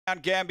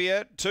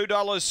Mt-Gambier,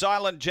 $2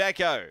 Silent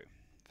Jacko.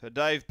 For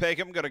Dave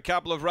Peckham, got a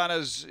couple of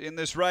runners in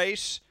this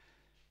race.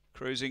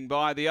 Cruising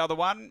by the other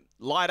one.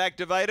 Light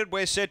activated.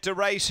 We're set to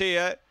race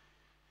here.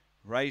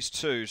 Race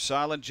 2.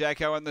 Silent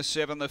Jacko and the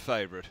 7, the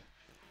favourite.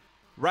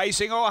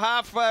 Racing or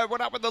half,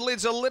 went up with the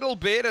lids a little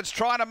bit. It's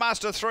trying to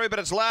muster through, but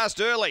it's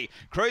last early.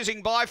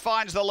 Cruising by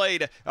finds the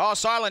lead. Oh,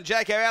 Silent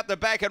Jacko out the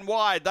back and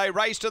wide. They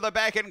race to the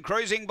back and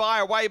cruising by,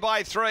 away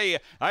by 3.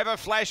 Over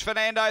Flash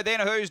Fernando, then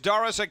Who's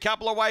Doris, a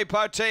couple away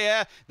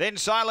Potea. Then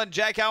Silent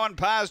Jacko and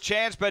Par's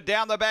Chance, but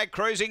down the back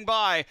cruising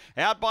by.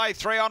 Out by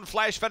 3 on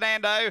Flash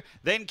Fernando.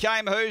 Then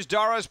came Who's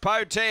Doris,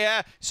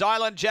 Potea.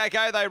 Silent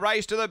Jacko, they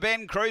race to the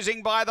bend,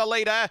 cruising by the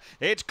leader.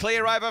 It's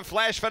clear over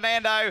Flash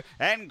Fernando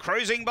and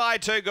cruising by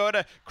Too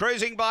Good.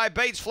 Cruising by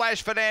beats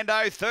Flash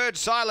Fernando. Third,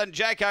 Silent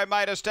Jacko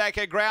made a stack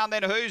of ground.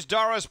 Then Who's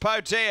Doris,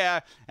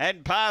 Potea.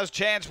 And Par's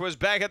Chance was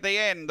back at the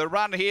end. The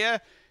run here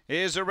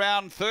is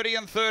around 30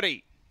 and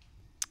 30.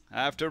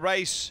 After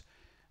race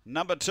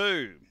number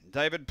 2,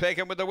 David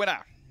Peckham with the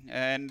winner.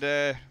 And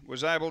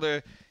was able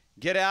to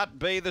get out,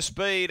 be the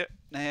speed,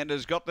 and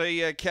has got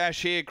the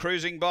cash here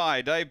cruising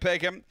by. Dave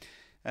Peckham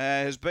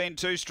has been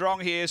too strong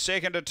here.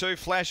 Second to 2,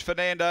 Flash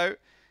Fernando.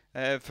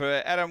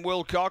 For Adam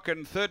Wilcock,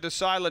 and third to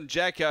Silent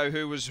Jacko,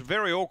 who was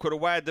very awkward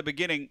away at the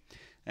beginning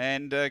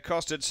and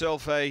cost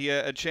itself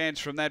a chance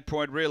from that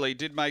point, really.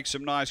 Did make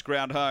some nice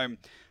ground home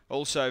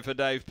also for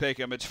Dave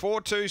Peckham. It's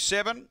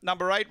 4-2-7.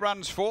 Number 8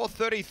 runs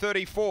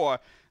 4:30:34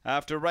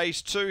 after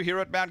race 2 here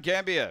at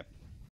Mt-Gambier.